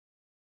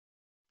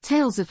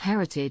Tales of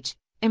heritage,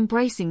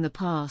 embracing the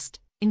past,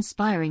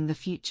 inspiring the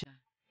future.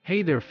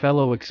 Hey there,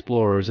 fellow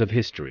explorers of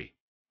history.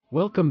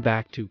 Welcome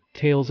back to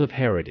Tales of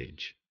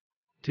Heritage.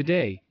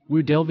 Today,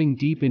 we're delving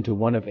deep into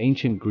one of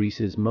ancient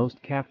Greece's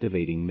most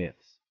captivating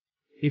myths.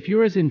 If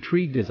you're as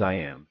intrigued as I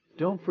am,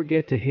 don't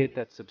forget to hit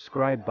that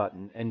subscribe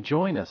button and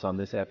join us on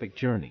this epic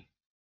journey.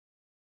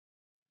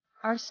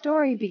 Our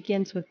story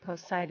begins with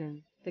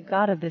Poseidon, the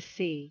god of the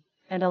sea,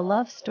 and a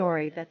love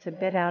story that's a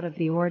bit out of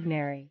the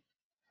ordinary.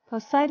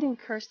 Poseidon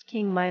cursed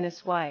King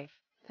Minos' wife,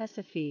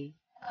 Persephone,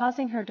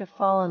 causing her to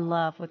fall in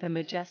love with a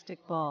majestic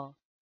bull.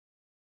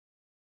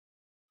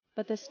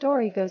 But the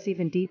story goes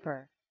even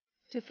deeper.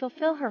 To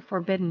fulfill her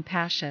forbidden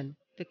passion,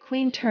 the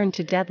queen turned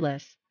to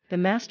Daedalus, the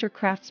master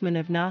craftsman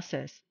of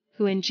Knossos,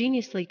 who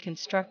ingeniously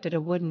constructed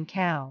a wooden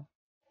cow.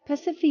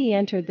 Persephone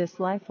entered this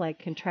lifelike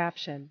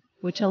contraption,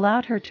 which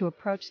allowed her to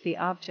approach the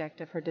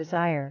object of her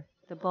desire,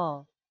 the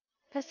bull.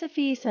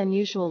 Persephone's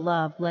unusual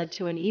love led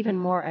to an even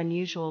more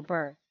unusual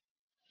birth.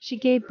 She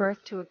gave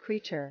birth to a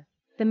creature,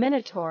 the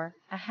Minotaur,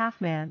 a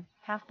half-man,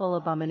 half-bull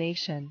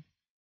abomination.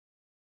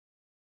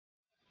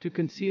 To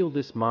conceal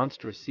this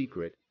monstrous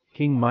secret,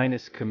 King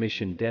Minos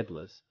commissioned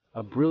Daedalus,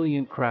 a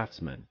brilliant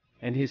craftsman,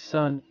 and his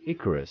son,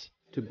 Icarus,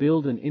 to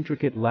build an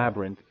intricate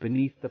labyrinth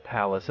beneath the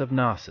palace of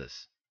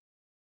Knossos.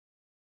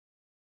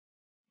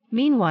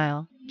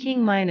 Meanwhile,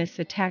 King Minos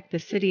attacked the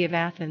city of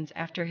Athens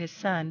after his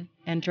son,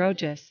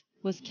 Androgeus,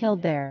 was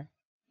killed there.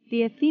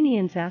 The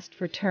Athenians asked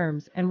for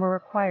terms and were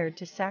required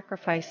to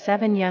sacrifice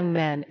 7 young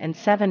men and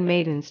 7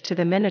 maidens to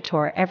the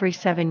Minotaur every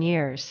 7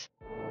 years.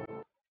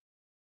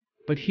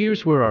 But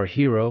here's where our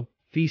hero,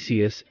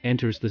 Theseus,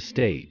 enters the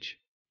stage.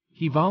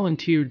 He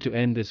volunteered to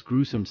end this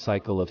gruesome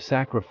cycle of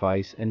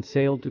sacrifice and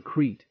sailed to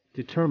Crete,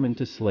 determined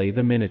to slay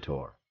the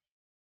Minotaur.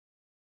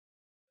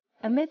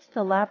 Amidst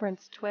the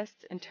labyrinth's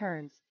twists and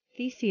turns,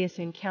 Theseus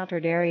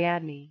encountered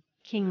Ariadne,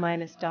 King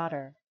Minos'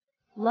 daughter.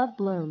 Love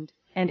bloomed,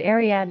 and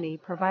Ariadne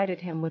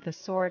provided him with a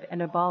sword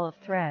and a ball of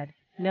thread,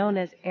 known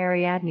as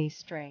Ariadne's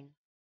string.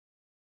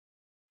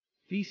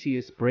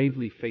 Theseus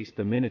bravely faced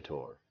the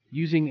Minotaur,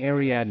 using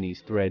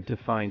Ariadne's thread to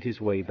find his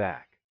way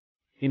back.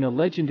 In a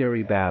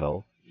legendary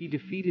battle, he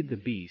defeated the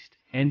beast,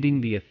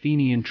 ending the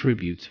Athenian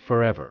tributes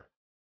forever.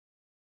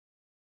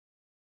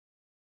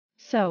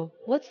 So,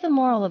 what's the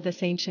moral of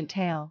this ancient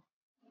tale?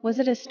 Was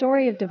it a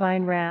story of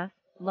divine wrath,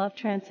 love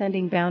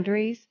transcending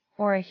boundaries,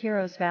 or a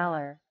hero's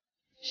valor?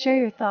 Share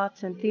your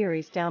thoughts and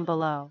theories down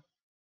below.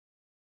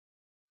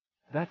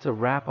 That's a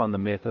wrap on the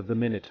myth of the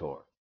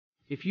Minotaur.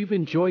 If you've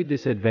enjoyed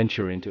this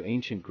adventure into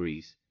ancient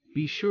Greece,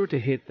 be sure to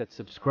hit that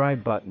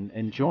subscribe button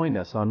and join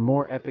us on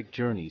more epic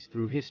journeys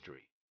through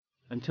history.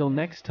 Until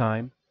next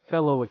time,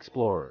 fellow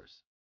explorers.